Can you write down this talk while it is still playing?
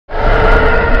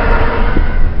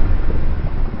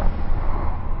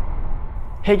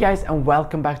Hey guys, and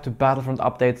welcome back to Battlefront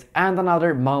Updates and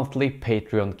another monthly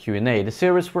Patreon Q&A, the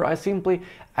series where I simply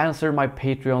answer my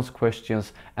Patreon's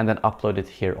questions and then upload it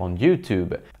here on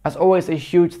YouTube. As always, a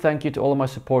huge thank you to all of my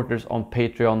supporters on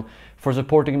Patreon for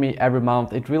supporting me every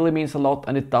month. It really means a lot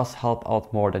and it does help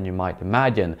out more than you might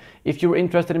imagine. If you're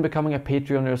interested in becoming a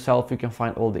Patreon yourself, you can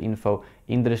find all the info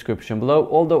in the description below,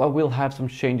 although I will have some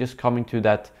changes coming to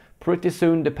that pretty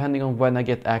soon, depending on when I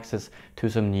get access to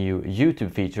some new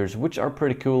YouTube features, which are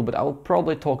pretty cool, but I will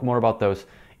probably talk more about those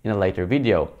in a later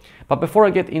video. But before I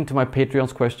get into my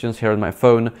Patreon's questions here on my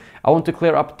phone, I want to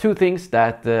clear up two things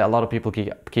that a lot of people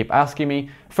keep asking me.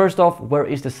 First off, where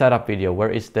is the setup video? Where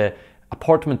is the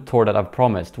apartment tour that I've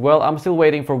promised? Well, I'm still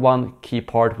waiting for one key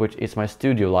part, which is my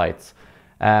studio lights.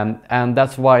 And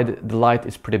that's why the light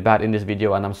is pretty bad in this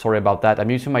video, and I'm sorry about that. I'm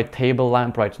using my table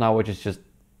lamp right now, which is just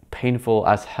painful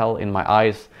as hell in my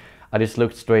eyes. I just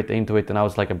looked straight into it and I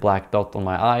was like a black dot on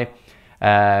my eye.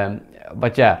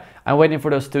 But yeah, I'm waiting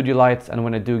for those studio lights, and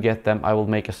when I do get them, I will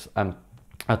make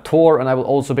a tour, and I will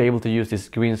also be able to use this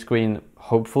green screen,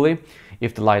 hopefully,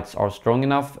 if the lights are strong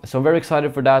enough. So I'm very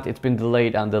excited for that. It's been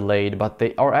delayed and delayed, but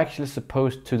they are actually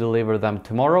supposed to deliver them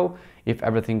tomorrow if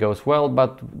everything goes well,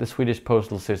 but the Swedish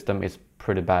postal system is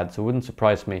pretty bad, so it wouldn't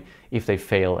surprise me if they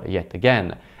fail yet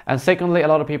again. And secondly, a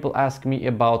lot of people ask me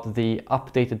about the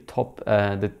updated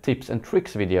the tips and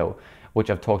tricks video,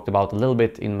 which I've talked about a little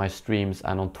bit in my streams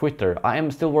and on Twitter. I am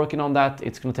still working on that.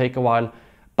 It's going to take a while,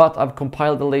 but I've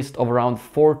compiled a list of around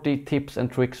 40 tips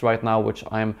and tricks right now, which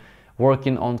I'm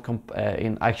working on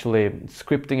in actually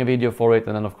scripting a video for it,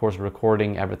 and then of course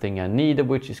recording everything I need,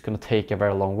 which is going to take a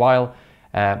very long while.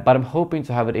 But I'm hoping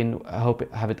to have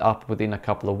it up within a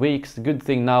couple of weeks. The good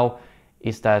thing now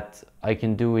is that I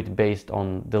can do it based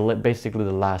on basically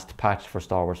the last patch for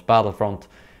Star Wars Battlefront,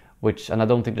 and I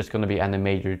don't think there's going to be any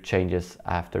major changes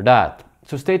after that.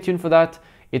 So stay tuned for that.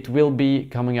 It will be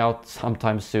coming out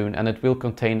sometime soon, and it will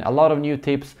contain a lot of new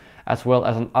tips as well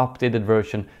as an updated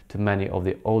version to many of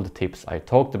the old tips I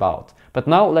talked about. But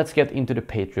now let's get into the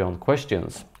Patreon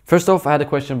questions. First off, I had a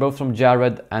question both from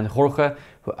Jared and Jorge,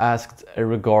 who asked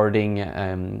regarding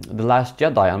The Last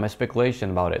Jedi and my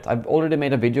speculation about it. I've already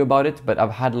made a video about it, but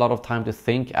I've had a lot of time to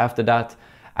think after that,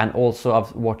 and also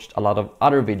I've watched a lot of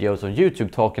other videos on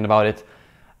YouTube talking about it.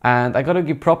 And I gotta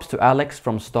give props to Alex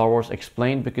from Star Wars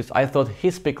Explained, because I thought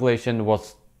his speculation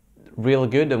was real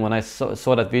good, and when I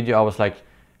saw that video I was like,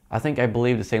 I think I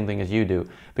believe the same thing as you do.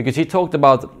 Because he talked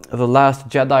about The Last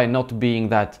Jedi not being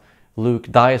that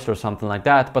Luke dies or something like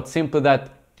that, but simply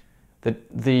that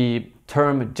the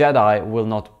term Jedi will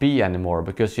not be anymore,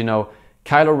 because, you know,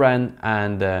 Kylo Ren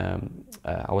and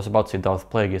I was about to say Darth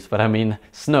Plagueis, but I mean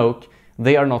Snoke,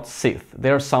 they are not Sith,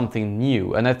 they are something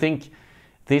new. And I think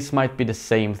this might be the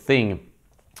same thing,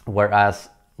 whereas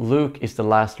Luke is the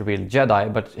last real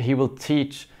Jedi, but he will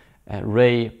teach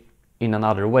Rey in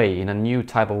another way, in a new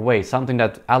type of way. Something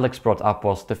that Alex brought up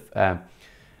was the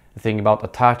thing about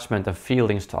attachment and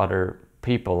feelings to other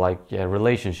people, like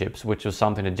relationships, which was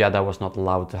something the Jedi was not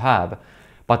allowed to have.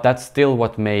 But that's still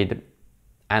what made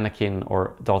Anakin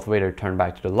or Darth Vader turn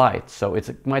back to the light, so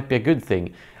it might be a good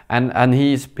thing. And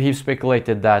he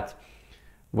speculated that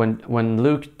when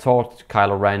Luke taught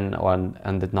Kylo Ren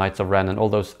and the Knights of Ren and all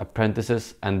those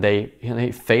apprentices, and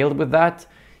he failed with that,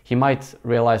 he might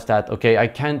realize that, okay, I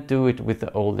can't do it with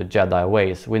the old Jedi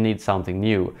ways, we need something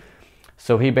new.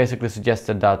 So he basically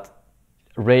suggested that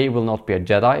Rey will not be a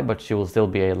Jedi, but she will still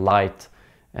be a light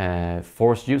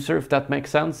Force user, if that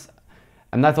makes sense.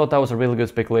 And I thought that was a really good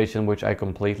speculation, which I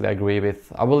completely agree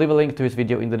with. I will leave a link to his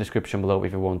video in the description below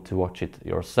if you want to watch it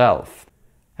yourself.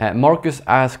 Marcus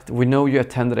asked, we know you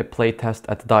attended a playtest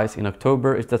at DICE in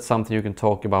October. Is that something you can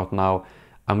talk about now?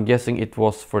 I'm guessing it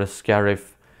was for the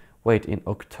Scarif. Wait, in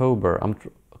October?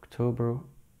 October?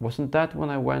 Wasn't that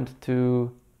when I went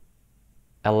to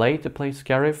LA to play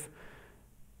Scarif?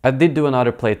 I did do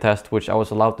another playtest, which I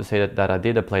was allowed to say that I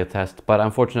did a playtest, but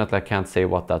unfortunately I can't say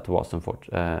what that was.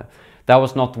 That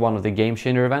was not one of the Game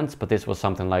Changer events, but this was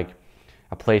something like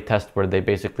a playtest where they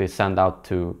basically send out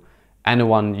to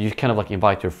anyone. You kind of like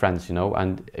invite your friends, you know,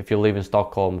 and if you live in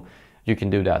Stockholm, you can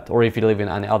do that. Or if you live in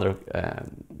any other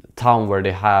town where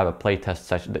they have a playtest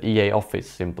session, the EA office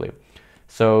simply.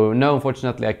 So no,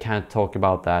 unfortunately I can't talk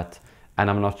about that, and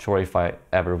I'm not sure if I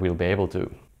ever will be able to.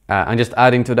 And just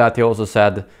adding to that, he also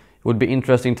said it would be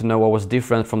interesting to know what was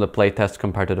different from the playtest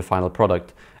compared to the final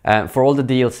product. For all the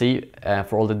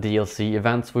DLC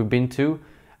events we've been to,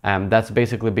 that's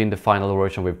basically been the final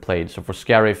version we've played. So for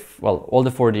Scarif, well, all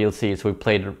the 4 DLCs we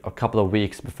played a couple of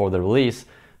weeks before the release,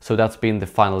 so that's been the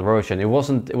final version. It was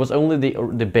only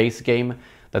the base game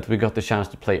that we got the chance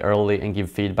to play early and give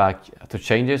feedback to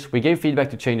changes. We gave feedback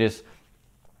to changes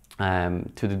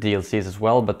to the DLCs as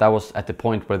well, but that was at the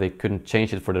point where they couldn't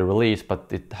change it for the release, but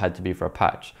it had to be for a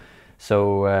patch.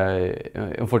 So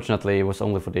unfortunately, it was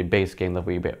only for the base game that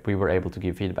we were able to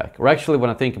give feedback. Or actually, when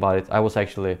I think about it, I was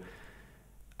actually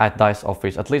at DICE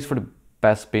office, at least for the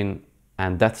Bespin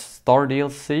and Death Star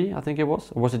DLC, I think it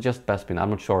was. Or was it just Bespin? I'm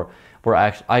not sure. Where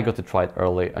I got to try it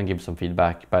early and give some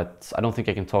feedback, but I don't think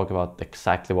I can talk about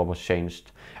exactly what was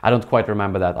changed. I don't quite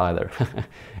remember that either.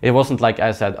 It wasn't like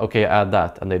I said, okay, add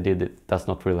that, and they did it. That's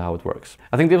not really how it works.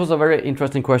 I think this was a very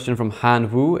interesting question from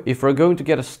Han Wu. If we're going to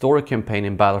get a story campaign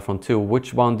in Battlefront 2,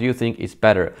 which one do you think is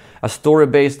better? A story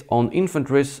based on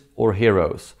infantries or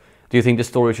heroes? Do you think the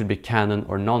story should be canon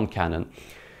or non-canon?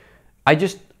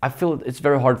 I feel it's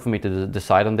very hard for me to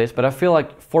decide on this, but I feel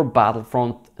like for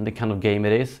Battlefront and the kind of game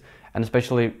it is, and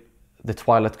especially the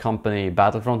Twilight Company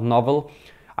Battlefront novel,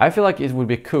 I feel like it would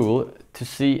be cool to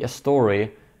see a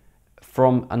story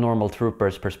from a normal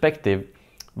trooper's perspective,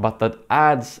 but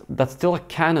that's still a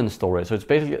canon story. So it's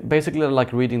basically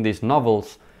like reading these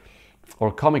novels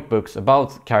or comic books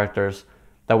about characters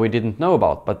that we didn't know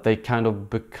about, but they kind of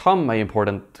become an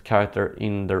important character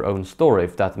in their own story,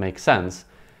 if that makes sense.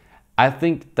 I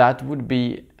think that would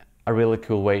be a really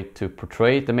cool way to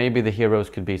portray it. And maybe the heroes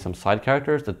could be some side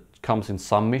characters that comes in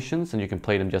some missions and you can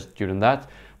play them just during that.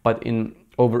 But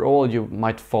overall, you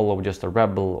might follow just a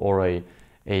rebel or a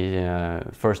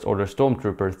First Order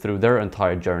Stormtrooper through their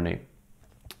entire journey.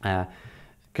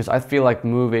 Because I feel like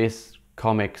movies,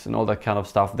 comics and all that kind of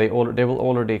stuff, they will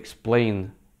already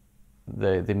explain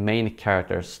the main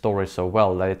character's story so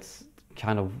well that it's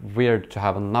kind of weird to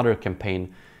have another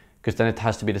campaign, because then it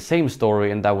has to be the same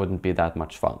story and that wouldn't be that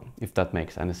much fun, if that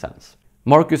makes any sense.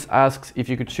 Marcus asks, if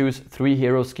you could choose 3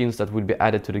 hero skins that would be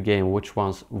added to the game, which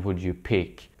ones would you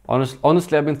pick?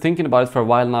 Honestly, I've been thinking about it for a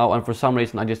while now, and for some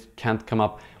reason I just can't come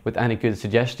up with any good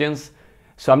suggestions.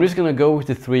 So I'm just gonna go with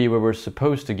the 3 we were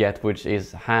supposed to get, which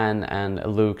is Han and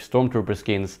Luke Stormtrooper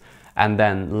skins, and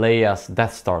then Leia's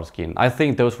Death Star skin. I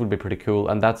think those would be pretty cool,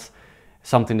 and that's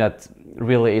something that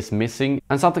really is missing.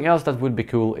 And something else that would be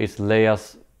cool is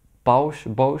Leia's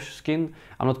Boushh skin.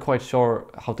 I'm not quite sure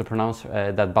how to pronounce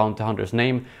that bounty hunter's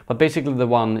name, but basically the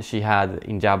one she had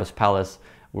in Jabba's palace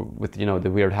with, you know, the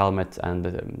weird helmet and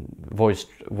the voice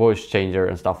changer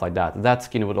and stuff like that. That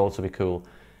skin would also be cool.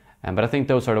 But I think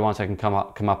those are the ones I can come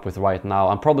up with right now.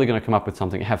 I'm probably going to come up with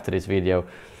something after this video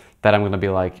that I'm going to be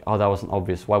like, oh, that wasn't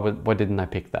obvious. Why didn't I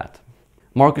pick that?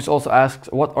 Marcus also asks,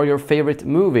 what are your favorite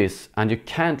movies? And you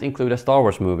can't include a Star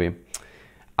Wars movie.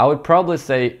 I would probably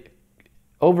say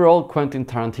overall, Quentin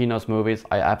Tarantino's movies,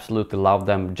 I absolutely love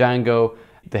them. Django,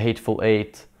 The Hateful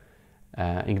Eight,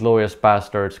 Inglourious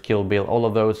Basterds, Kill Bill, all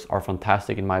of those are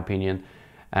fantastic in my opinion.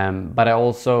 But I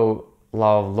also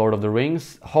love Lord of the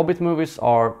Rings. Hobbit movies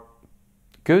are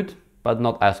good, but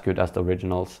not as good as the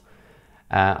originals.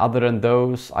 Other than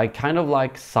those, I kind of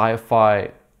like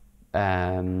sci-fi,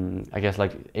 I guess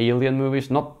like alien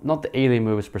movies. Not the alien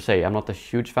movies per se, I'm not a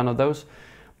huge fan of those.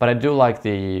 But I do like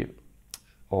the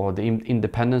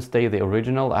Independence Day, the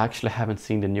original. I actually haven't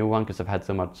seen the new one because I've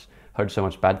heard so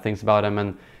much bad things about them.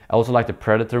 And I also like the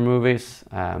Predator movies.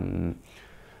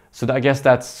 So I guess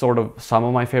that's sort of some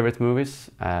of my favorite movies.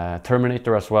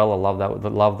 Terminator as well, I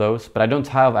love those. But I don't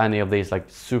have any of these like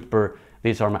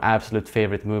these are my absolute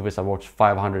favorite movies I've watched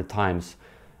 500 times.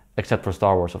 Except for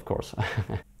Star Wars, of course.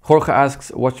 Jorge asks,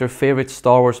 what's your favorite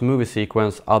Star Wars movie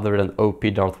sequence other than OP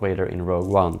Darth Vader in Rogue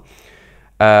One?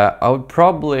 I would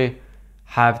probably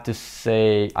have to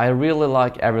say I really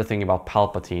like everything about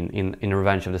Palpatine in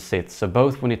Revenge of the Sith. So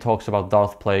both when he talks about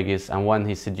Darth Plagueis and when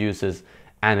he seduces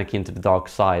Anakin to the dark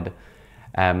side.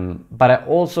 But I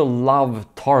also love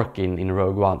Tarkin in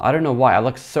Rogue One. I don't know why. I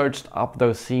like searched up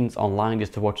those scenes online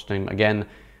just to watch them again.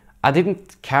 I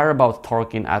didn't care about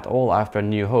Tarkin at all after A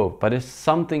New Hope, but there's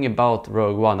something about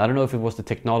Rogue One. I don't know if it was the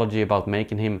technology about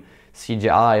making him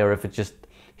CGI or if it's just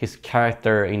his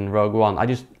character in Rogue One. I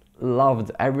just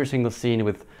loved every single scene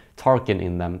with Tarkin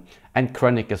in them, and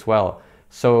Krennic as well.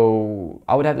 So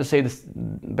I would have to say this,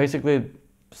 basically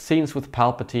scenes with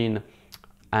Palpatine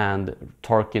and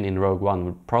Tarkin in Rogue One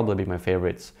would probably be my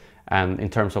favorites, and in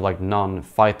terms of like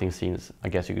non-fighting scenes, I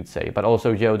guess you could say. But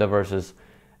also Yoda versus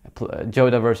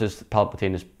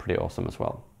Palpatine is pretty awesome as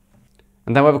well.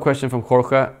 And then we have a question from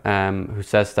Jorge, who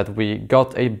says that we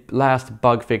got a last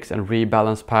bug fix and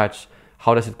rebalance patch.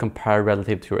 How does it compare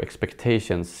relative to your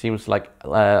expectations? Seems like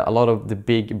a lot of the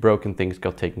big broken things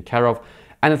got taken care of.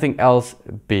 Anything else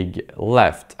big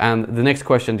left? And the next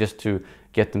question, just to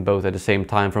get them both at the same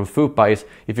time from Fupa is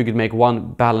if you could make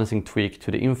one balancing tweak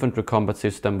to the infantry combat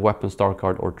system, weapon star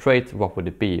card or trait, what would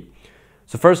it be?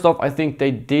 So first off, I think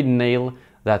they did nail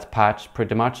that patch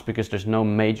pretty much because there's no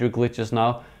major glitches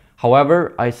now.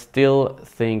 However, I still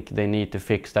think they need to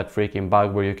fix that freaking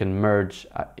bug where you can merge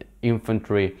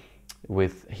infantry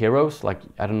with heroes. Like,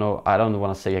 I don't know, I don't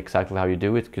want to say exactly how you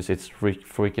do it because it's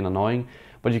freaking annoying,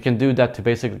 but you can do that to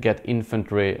basically get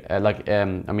infantry,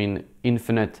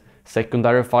 infinite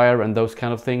secondary fire and those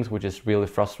kind of things, which is really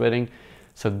frustrating.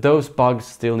 So those bugs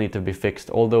still need to be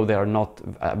fixed, although they are not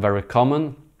very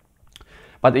common.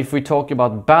 But if we talk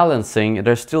about balancing,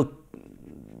 there's still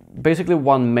basically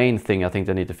one main thing I think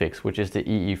they need to fix, which is the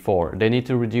EE4. They need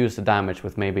to reduce the damage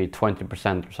with maybe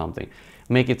 20% or something.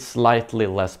 Make it slightly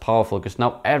less powerful, because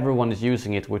now everyone is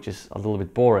using it, which is a little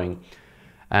bit boring.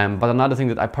 But another thing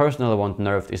that I personally want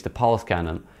nerfed is the pulse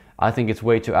cannon. I think it's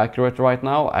way too accurate right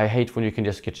now. I hate when you can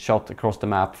just get shot across the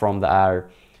map from the air.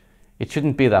 It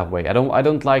shouldn't be that way. I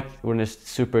don't like when there's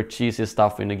super cheesy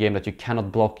stuff in the game that you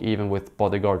cannot block even with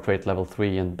bodyguard trait level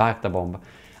 3 and back the bomb,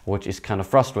 which is kind of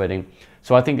frustrating.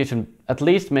 So I think they should at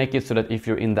least make it so that if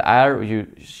you're in the air, you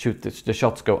shoot, the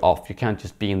shots go off. You can't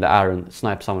just be in the air and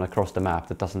snipe someone across the map.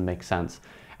 That doesn't make sense.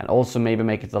 And also maybe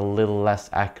make it a little less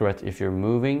accurate if you're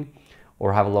moving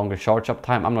or have a longer charge up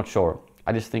time. I'm not sure.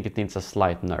 I just think it needs a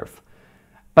slight nerf.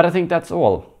 But I think that's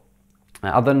all.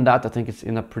 Other than that, I think it's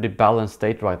in a pretty balanced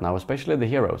state right now, especially the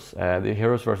heroes. The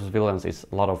heroes versus villains is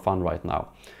a lot of fun right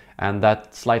now. And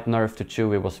that slight nerf to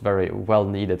Chewie was very well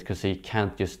needed, because he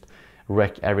can't just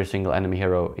wreck every single enemy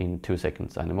hero in 2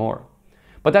 seconds anymore.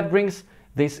 But that brings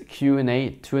this Q&A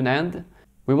to an end.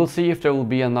 We will see if there will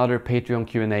be another Patreon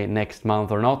Q&A next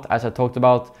month or not. As I talked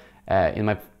about in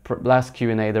my last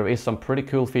Q&A, there is some pretty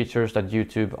cool features that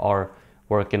YouTube are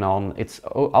working on. It's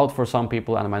out for some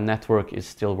people, and my network is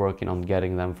still working on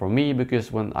getting them for me, because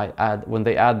when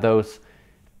they add those,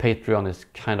 Patreon is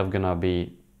kind of gonna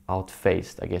be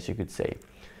outphased, I guess you could say.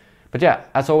 But yeah,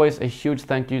 as always, a huge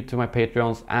thank you to my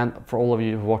Patreons and for all of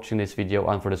you watching this video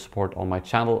and for the support on my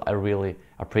channel. I really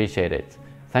appreciate it.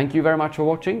 Thank you very much for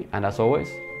watching, and as always,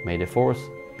 may the force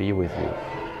be with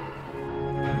you.